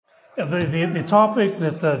The topic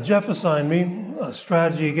that Jeff assigned me,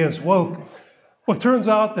 strategy against woke, well, it turns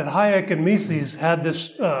out that Hayek and Mises had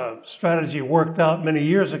this strategy worked out many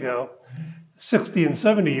years ago, 60 and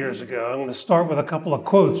 70 years ago. I'm going to start with a couple of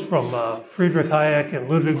quotes from Friedrich Hayek and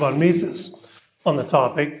Ludwig von Mises on the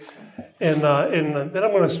topic. And then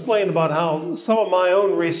I'm going to explain about how some of my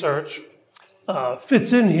own research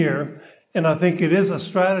fits in here. And I think it is a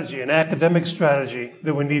strategy, an academic strategy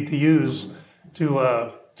that we need to use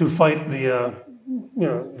to fight the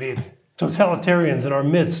totalitarians in our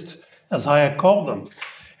midst, as Hayek called them.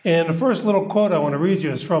 And the first little quote I want to read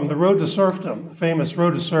you is from The Road to Serfdom, the famous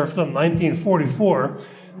Road to Serfdom, 1944.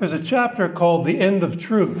 There's a chapter called The End of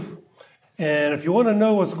Truth. And if you want to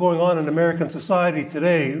know what's going on in American society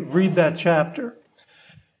today, read that chapter.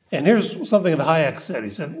 And here's something that Hayek said. He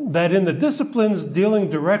said that in the disciplines dealing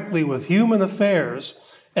directly with human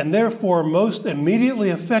affairs, and therefore most immediately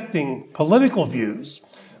affecting political views,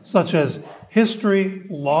 such as history,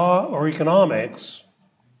 law, or economics,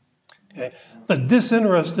 the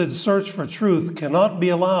disinterested search for truth cannot be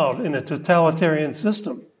allowed in a totalitarian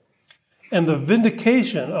system. And the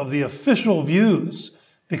vindication of the official views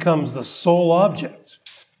becomes the sole object,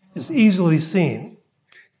 is easily seen.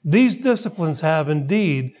 These disciplines have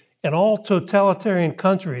indeed, in all totalitarian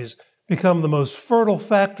countries, become the most fertile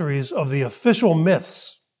factories of the official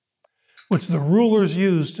myths, which the rulers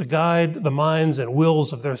use to guide the minds and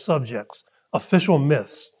wills of their subjects, official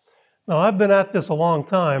myths. Now, I've been at this a long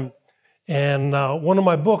time, and one of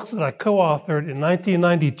my books that I co-authored in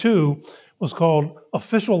 1992 was called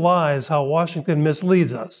Official Lies, How Washington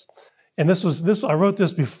Misleads Us. And I wrote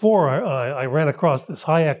this before I ran across this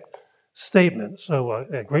Hayek statement. So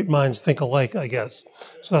great minds think alike, I guess.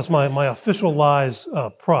 So that's my official lies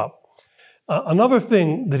prop. Another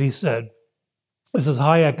thing that he said, this is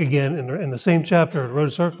Hayek again in the same chapter of Road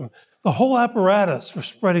to Serfdom, the whole apparatus for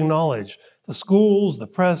spreading knowledge, the schools, the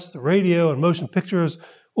press, the radio, and motion pictures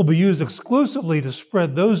will be used exclusively to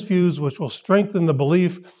spread those views which will strengthen the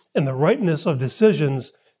belief in the rightness of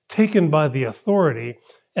decisions taken by the authority,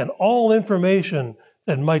 and all information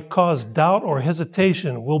that might cause doubt or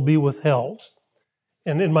hesitation will be withheld.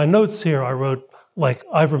 And in my notes here, I wrote like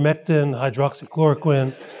ivermectin,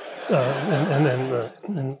 hydroxychloroquine,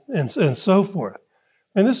 and so forth.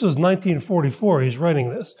 And this was 1944, he's writing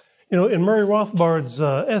this. You know, in Murray Rothbard's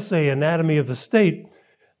essay, Anatomy of the State,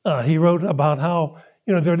 he wrote about how,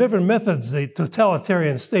 there are different methods that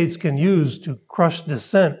totalitarian states can use to crush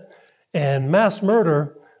dissent. And mass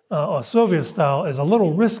murder, Soviet style, is a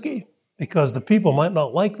little risky because the people might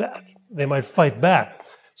not like that. They might fight back.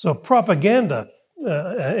 So propaganda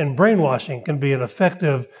and brainwashing can be an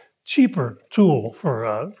effective, cheaper tool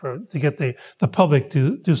to get the public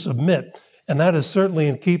to submit. And that is certainly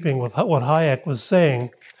in keeping with what Hayek was saying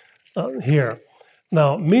here.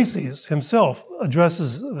 Now, Mises himself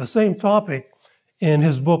addresses the same topic in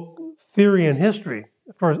his book, Theory and History,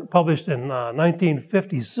 first published in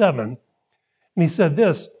 1957. And he said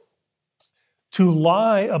this: to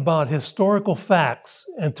lie about historical facts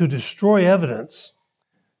and to destroy evidence,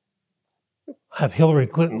 I have Hillary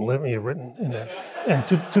Clinton written in there, and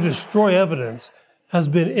to destroy evidence has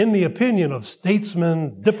been, in the opinion of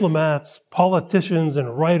statesmen, diplomats, politicians,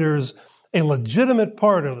 and writers, a legitimate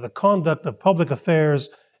part of the conduct of public affairs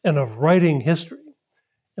and of writing history.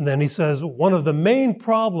 And then he says, one of the main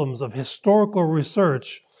problems of historical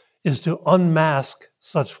research is to unmask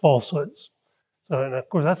such falsehoods. So, and of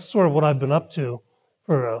course, that's sort of what I've been up to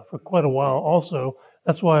for quite a while also.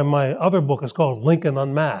 That's why my other book is called Lincoln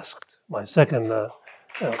Unmasked, my second book,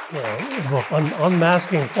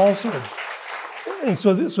 Unmasking Falsehoods. And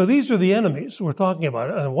so these are the enemies we're talking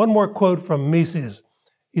about. And one more quote from Mises.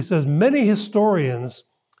 He says, many historians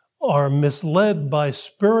are misled by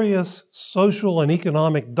spurious social and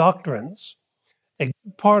economic doctrines. A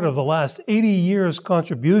part of the last 80 years'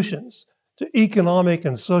 contributions to economic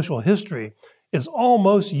and social history is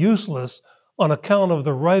almost useless on account of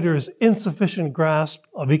the writer's insufficient grasp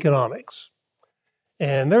of economics.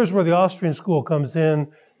 And there's where the Austrian school comes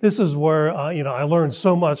in. This is where, I learned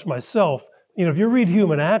so much myself. If you read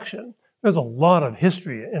Human Action, there's a lot of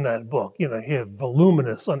history in that book. He had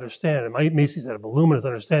voluminous understanding. Mises had a voluminous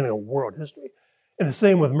understanding of world history. And the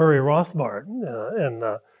same with Murray Rothbard and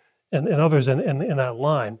others in that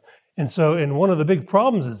line. And so, one of the big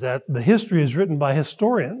problems is that the history is written by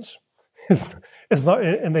historians. It's not,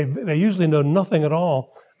 and they usually know nothing at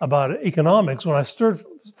all about economics. When I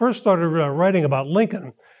first started writing about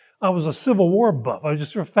Lincoln, I was a Civil War buff. I was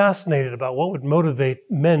just sort of fascinated about what would motivate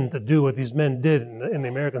men to do what these men did in the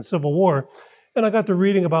American Civil War. And I got to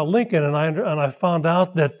reading about Lincoln, and I found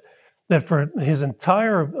out that that for his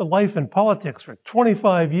entire life in politics, for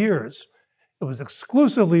 25 years, it was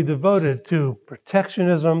exclusively devoted to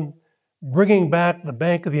protectionism, bringing back the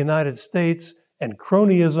Bank of the United States, and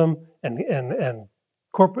cronyism and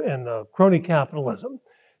crony capitalism.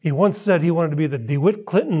 He once said he wanted to be the DeWitt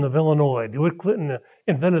Clinton of Illinois. DeWitt Clinton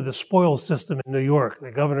invented the spoils system in New York,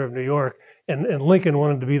 the governor of New York, and Lincoln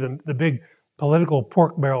wanted to be the big political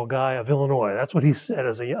pork barrel guy of Illinois. That's what he said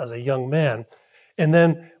as a young man. And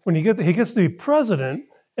then when he gets to be president,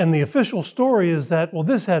 and the official story is that, well,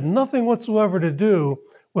 this had nothing whatsoever to do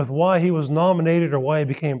with why he was nominated or why he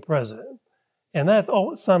became president. And that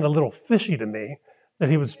sounded a little fishy to me, that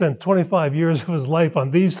he would spend 25 years of his life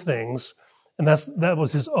on these things, and that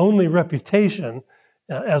was his only reputation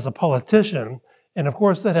as a politician. And of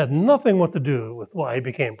course, that had nothing what to do with why he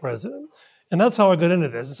became president. And that's how I got into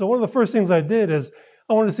this. And so one of the first things I did is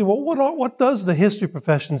I wanted to see, well, what does the history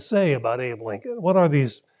profession say about Abe Lincoln? What are are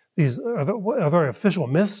there official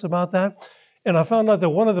myths about that? And I found out that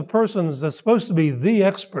one of the persons that's supposed to be the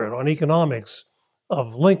expert on economics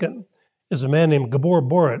of Lincoln is a man named Gabor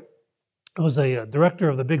Borit, who was a director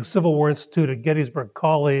of the big Civil War Institute at Gettysburg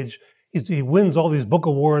College. He wins all these book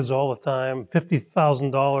awards all the time,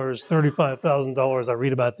 $50,000, $35,000. I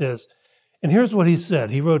read about this. And here's what he said.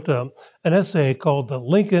 He wrote an essay called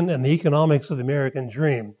Lincoln and the Economics of the American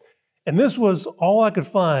Dream. And this was all I could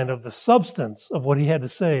find of the substance of what he had to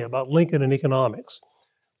say about Lincoln and economics.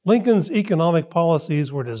 Lincoln's economic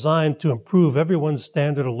policies were designed to improve everyone's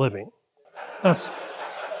standard of living. That's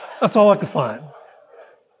all I could find.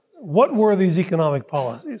 What were these economic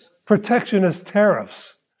policies? Protectionist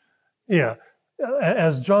tariffs. Yeah.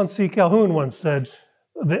 As John C. Calhoun once said,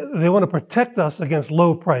 they want to protect us against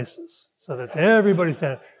low prices. So that's everybody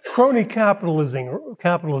saying, crony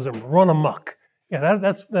capitalism run amok. Yeah,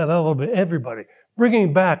 that's a little bit everybody.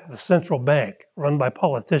 Bringing back the central bank run by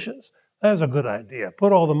politicians. That's a good idea.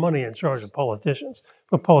 Put all the money in charge of politicians.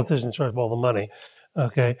 Put politicians in charge of all the money.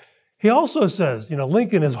 Okay. He also says,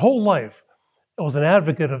 Lincoln his whole life was an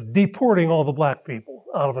advocate of deporting all the black people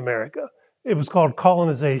out of America. It was called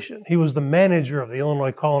colonization. He was the manager of the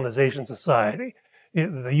Illinois Colonization Society.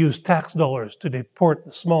 They used tax dollars to deport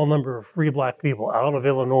the small number of free black people out of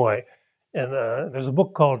Illinois. And there's a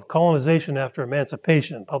book called Colonization After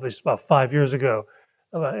Emancipation, published about 5 years ago.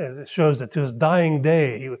 It shows that to his dying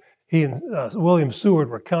day, he and William Seward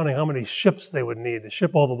were counting how many ships they would need to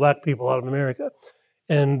ship all the black people out of America.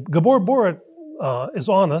 And Gabor Borit is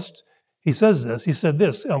honest. He says this. He said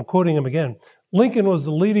this, I'm quoting him again. Lincoln was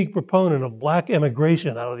the leading proponent of black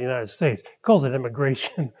immigration out of the United States. He calls it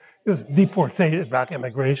immigration. It's deportation, black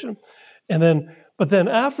immigration. But then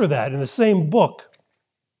after that, in the same book,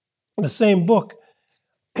 he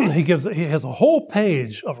has a whole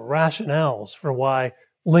page of rationales for why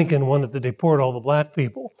Lincoln wanted to deport all the black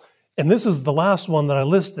people. And this is the last one that I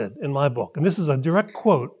listed in my book. And this is a direct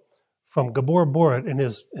quote from Gabor Borit in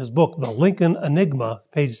his book, The Lincoln Enigma,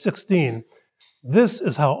 page 16. This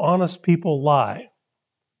is how honest people lie.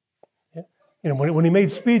 When he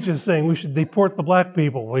made speeches saying we should deport the black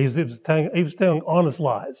people, well, he was telling honest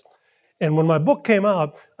lies. And when my book came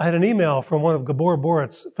out, I had an email from one of Gabor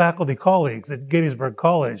Borit's faculty colleagues at Gettysburg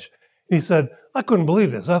College. He said, I couldn't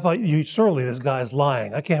believe this. I thought, surely this guy is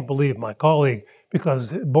lying. I can't believe my colleague,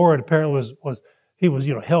 because Borit apparently was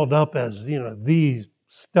held up as, the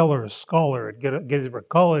stellar scholar at Gettysburg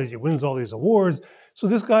College. He wins all these awards. So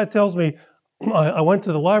this guy tells me, I went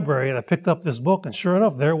to the library and I picked up this book, and sure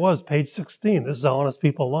enough, there it was, page 16. This is how honest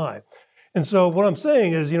people lie. And so what I'm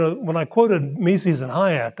saying is, when I quoted Mises and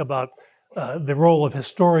Hayek about the role of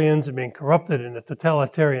historians and being corrupted in a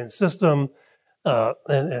totalitarian system,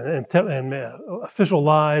 and official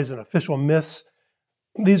lies and official myths,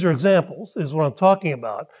 these are examples, is what I'm talking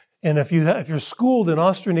about. And if you're schooled in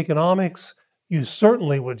Austrian economics, you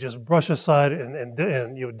certainly would just brush aside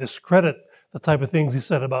and you would discredit the type of things he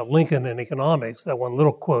said about Lincoln and economics. That one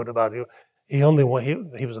little quote about he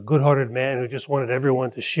was a good-hearted man who just wanted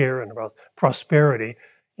everyone to share in prosperity.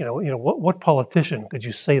 What politician could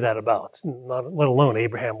you say that about? Not let alone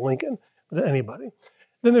Abraham Lincoln, but anybody.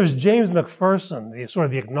 Then there's James McPherson,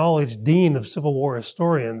 the acknowledged dean of Civil War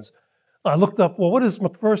historians. I looked up, well, what does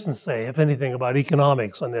McPherson say, if anything, about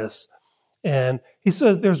economics on this? And he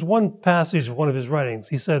says there's one passage of one of his writings.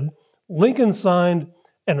 He said, Lincoln signed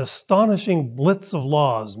an astonishing blitz of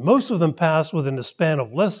laws, most of them passed within the span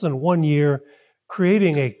of less than 1 year,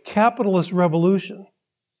 creating a capitalist revolution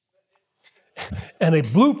and a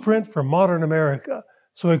blueprint for modern America.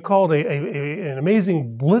 So he called an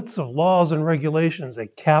amazing blitz of laws and regulations a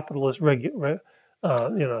capitalist revolution.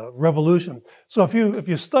 So if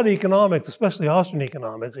you study economics, especially Austrian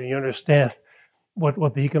economics, and you understand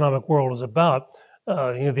what the economic world is about,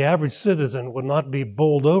 the average citizen would not be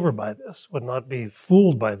bowled over by this, would not be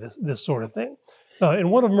fooled by this sort of thing. In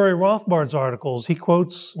one of Murray Rothbard's articles, he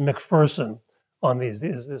quotes McPherson on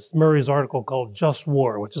this Murray's article called Just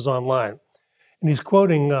War, which is online. And he's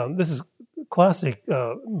quoting, this is classic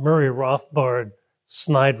Murray Rothbard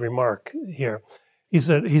snide remark here. He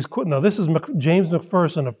said, now this is James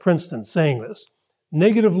McPherson of Princeton saying this.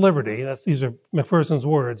 Negative liberty, these are McPherson's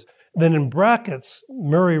words. Then in brackets,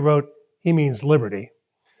 Murray wrote, he means liberty.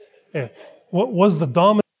 What was the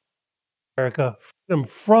dominant in America? Freedom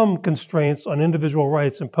from constraints on individual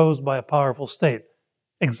rights imposed by a powerful state.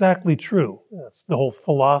 Exactly true. That's the whole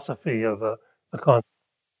philosophy of the concept.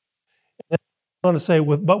 I want to say,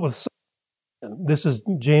 this is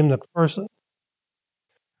James McPherson.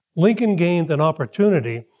 Lincoln gained an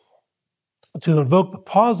opportunity to invoke the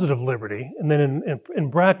positive liberty, and then in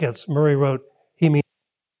brackets, Murray wrote, he means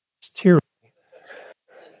tyranny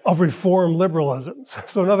of reform liberalism.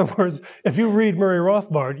 So in other words, if you read Murray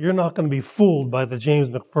Rothbard, you're not going to be fooled by the James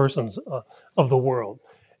McPhersons of the world.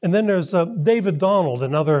 And then there's David Donald,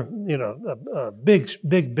 another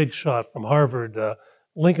big shot from Harvard,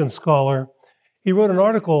 Lincoln scholar. He wrote an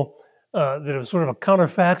article that was sort of a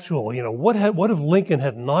counterfactual. What if Lincoln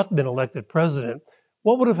had not been elected president?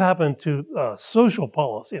 What would have happened to social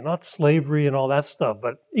policy, not slavery and all that stuff,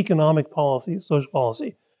 but economic policy, social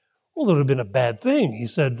policy? Well, it would have been a bad thing. He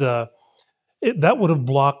said that would have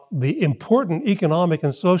blocked the important economic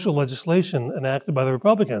and social legislation enacted by the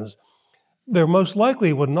Republicans. There most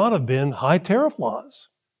likely would not have been high tariff laws.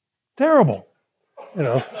 Terrible,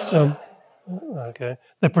 so, okay.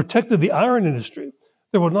 That protected the iron industry.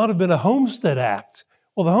 There would not have been a Homestead Act.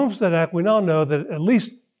 Well, the Homestead Act, we now know that at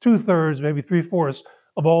least 2/3, maybe 3/4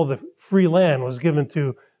 of all the free land was given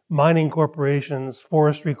to mining corporations,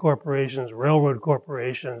 forestry corporations, railroad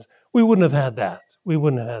corporations. We wouldn't have had that.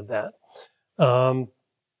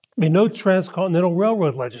 No transcontinental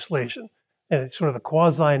railroad legislation, and it's sort of the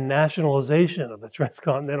quasi-nationalization of the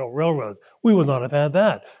transcontinental railroads. We would not have had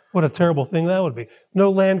that. What a terrible thing that would be.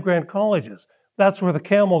 No land-grant colleges. That's where the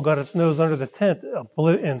camel got its nose under the tent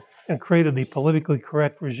and created the politically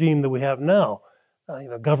correct regime that we have now.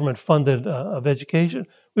 Government-funded of education.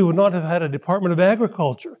 We would not have had a Department of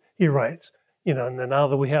Agriculture, he writes. And now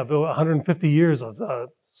that we have 150 years of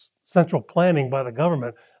central planning by the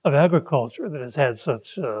government of agriculture that has had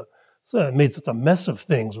made such a mess of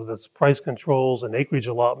things with its price controls and acreage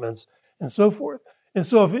allotments and so forth. And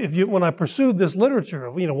so when I pursued this literature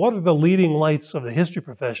of, what are the leading lights of the history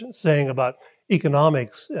profession saying about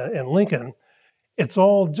economics and Lincoln, it's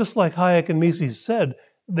all just like Hayek and Mises said.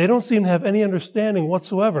 They don't seem to have any understanding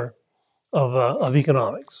whatsoever of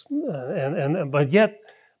economics, but yet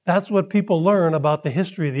that's what people learn about the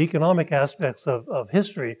history, the economic aspects of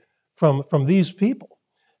history from these people,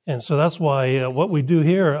 and so that's why what we do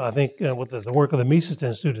here, I think, with the work of the Mises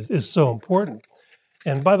Institute is so important.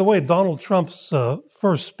 And by the way, Donald Trump's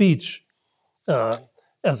first speech,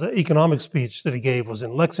 as an economic speech that he gave, was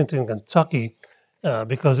in Lexington, Kentucky,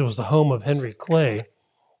 because it was the home of Henry Clay,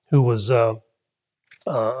 who was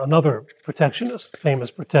another protectionist, famous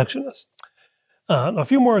protectionist. A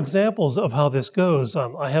few more examples of how this goes.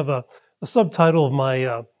 I have the subtitle of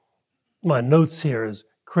my notes here is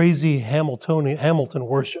 "Crazy Hamilton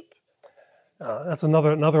Worship." That's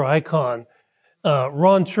another icon.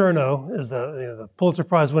 Ron Chernow is the Pulitzer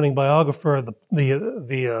Prize-winning biographer.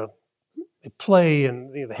 The play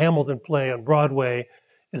and the Hamilton play on Broadway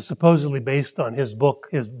is supposedly based on his book,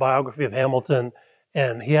 his biography of Hamilton.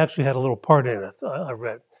 And he actually had a little part in it, I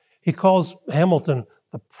read. He calls Hamilton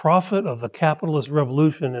the prophet of the capitalist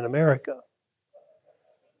revolution in America.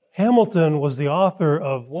 Hamilton was the author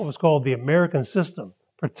of what was called the American system: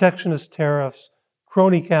 protectionist tariffs,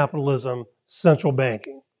 crony capitalism, central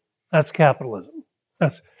banking. That's capitalism.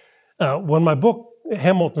 When my book,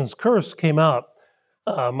 Hamilton's Curse, came out,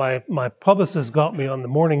 my publicist got me on the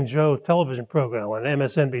Morning Joe television program on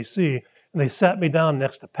MSNBC, and they sat me down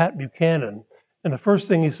next to Pat Buchanan. And the first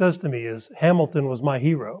thing he says to me is, Hamilton was my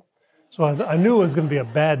hero. So I knew it was going to be a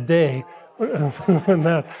bad day. And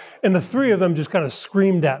the three of them just kind of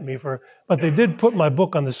screamed at me but they did put my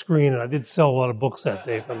book on the screen, and I did sell a lot of books that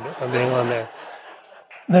day from being on there.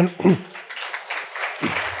 And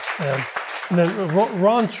then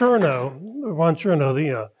Ron Chernow,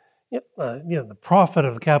 the prophet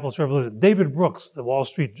of the capitalist revolution, David Brooks, the Wall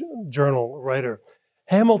Street Journal writer,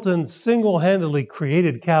 Hamilton single-handedly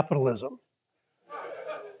created capitalism.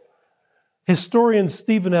 Historian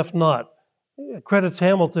Stephen F. Knott, credits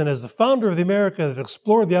Hamilton as the founder of the America that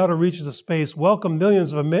explored the outer reaches of space, welcomed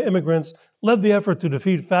millions of immigrants, led the effort to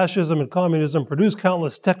defeat fascism and communism, produced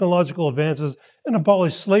countless technological advances, and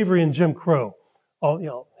abolished slavery and Jim Crow.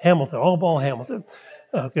 Hamilton, all Hamilton.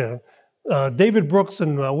 Okay. David Brooks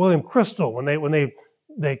and William Crystal, when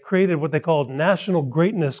they created what they called national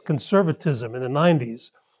greatness conservatism in the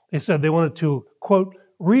 90s, they said they wanted to, quote,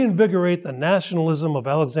 reinvigorate the nationalism of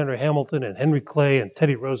Alexander Hamilton and Henry Clay and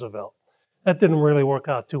Teddy Roosevelt. That didn't really work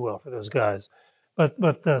out too well for those guys. But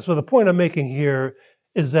so the point I'm making here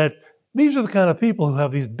is that these are the kind of people who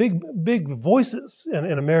have these big voices in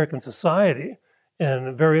American society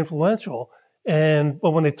and very influential.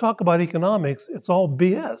 But when they talk about economics, it's all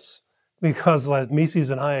BS because, as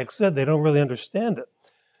Mises and Hayek said, they don't really understand it.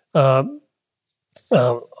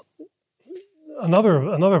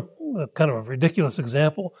 Another kind of a ridiculous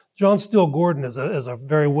example, John Steele Gordon is a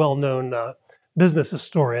very well-known business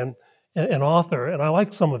historian and author, and I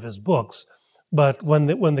like some of his books. But when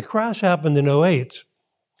the crash happened in '08,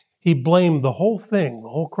 he blamed the whole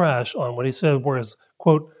crash, on what he said was,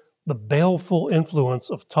 quote, the baleful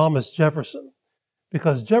influence of Thomas Jefferson,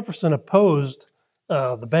 because Jefferson opposed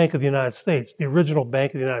the Bank of the United States, the original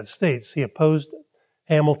Bank of the United States. He opposed it.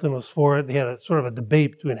 Hamilton was for it. They had a sort of a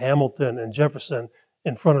debate between Hamilton and Jefferson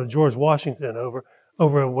in front of George Washington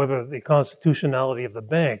over whether the constitutionality of the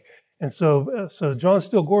bank. And so John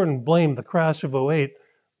Steele Gordon blamed the crash of '08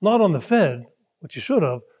 not on the Fed, which he should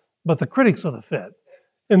have, but the critics of the Fed.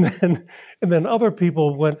 And then other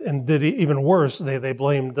people went and did even worse. They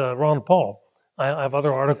blamed Ron Paul. I have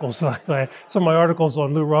other articles. Some of my articles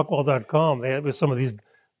on LouRockwell.com. They had some of these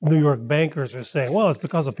New York bankers are saying, well, it's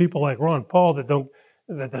because of people like Ron Paul that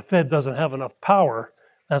the Fed doesn't have enough power.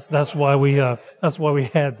 That's why we had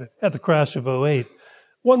the crash of '08.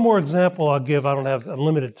 One more example I'll give. I don't have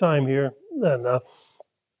unlimited time here, and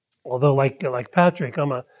although like Patrick,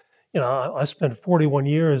 I spent 41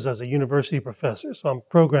 years as a university professor, so I'm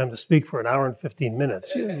programmed to speak for an hour and 15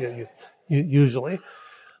 minutes usually.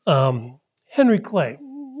 Henry Clay.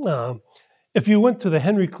 If you went to the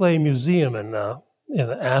Henry Clay Museum in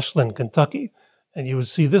Ashland, Kentucky, and you would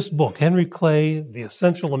see this book, Henry Clay, The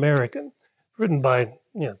Essential American, written by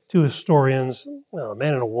two historians, a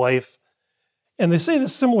man and a wife. And they say the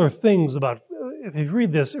similar things about, if you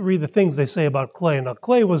read the things they say about Clay. Now,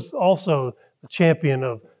 Clay was also the champion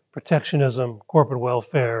of protectionism, corporate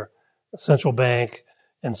welfare, central bank,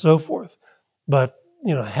 and so forth. But,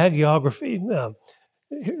 hagiography,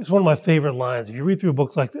 here's one of my favorite lines. If you read through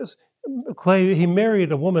books like this, Clay, he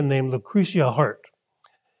married a woman named Lucretia Hart.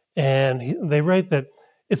 And they write that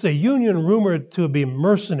it's a union rumored to be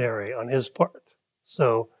mercenary on his part.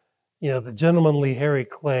 So, the gentlemanly Harry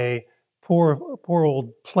Clay, poor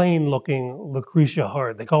old plain-looking Lucretia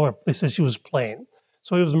Hart. They said she was plain.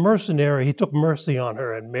 So he was mercenary. He took mercy on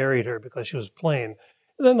her and married her because she was plain.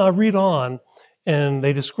 And then I read on, and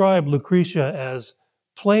they describe Lucretia as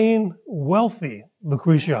plain, wealthy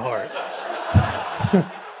Lucretia Hart.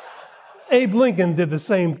 Abe Lincoln did the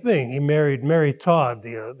same thing. He married Mary Todd,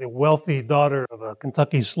 the wealthy daughter of a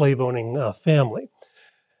Kentucky slave-owning family.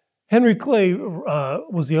 Henry Clay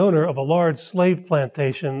was the owner of a large slave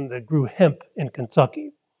plantation that grew hemp in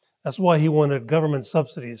Kentucky. That's why he wanted government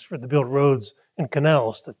subsidies to build roads and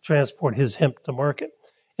canals to transport his hemp to market.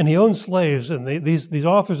 And he owned slaves, and these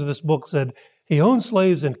authors of this book said he owned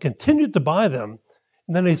slaves and continued to buy them.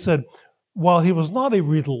 And then they said, while he was not a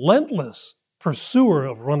relentless pursuer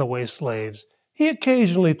of runaway slaves, he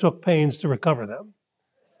occasionally took pains to recover them.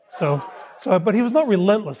 But he was not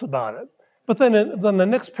relentless about it. But then in the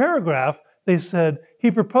next paragraph, they said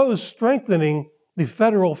he proposed strengthening the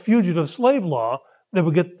federal fugitive slave law that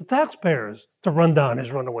would get the taxpayers to run down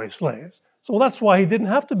his runaway slaves. So that's why he didn't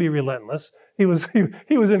have to be relentless. He was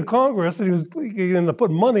in Congress, and he was going to put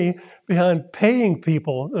money behind paying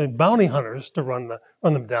people, bounty hunters, to run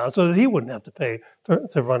them down, so that he wouldn't have to pay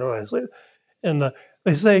to run away slaves. And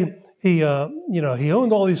they say he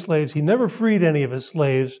owned all these slaves. He never freed any of his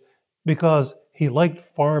slaves because he liked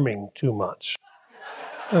farming too much.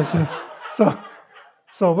 So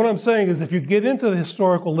what I'm saying is, if you get into the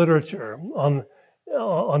historical literature on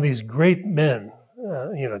these great men,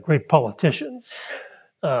 great politicians,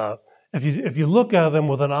 if you look at them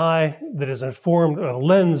with an eye that is informed, a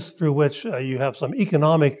lens through which you have some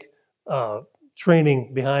economic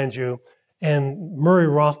training behind you, and Murray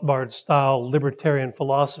Rothbard-style libertarian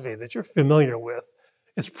philosophy that you're familiar with,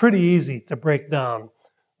 it's pretty easy to break down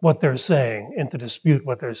what they're saying and to dispute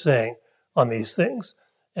what they're saying on these things.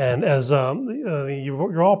 And as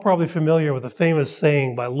you're all probably familiar with the famous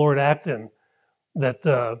saying by Lord Acton that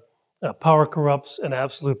power corrupts and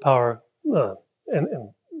absolute power and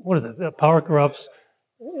what is it? Power corrupts.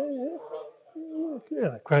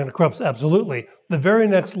 Corrupts absolutely. The very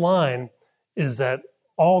next line is that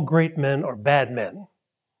all great men are bad men.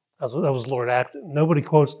 That was Lord Acton. Nobody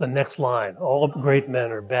quotes the next line. All great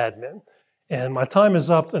men are bad men. And my time is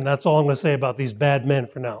up, and that's all I'm going to say about these bad men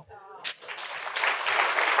for now.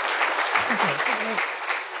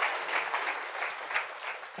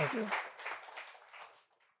 Thank you.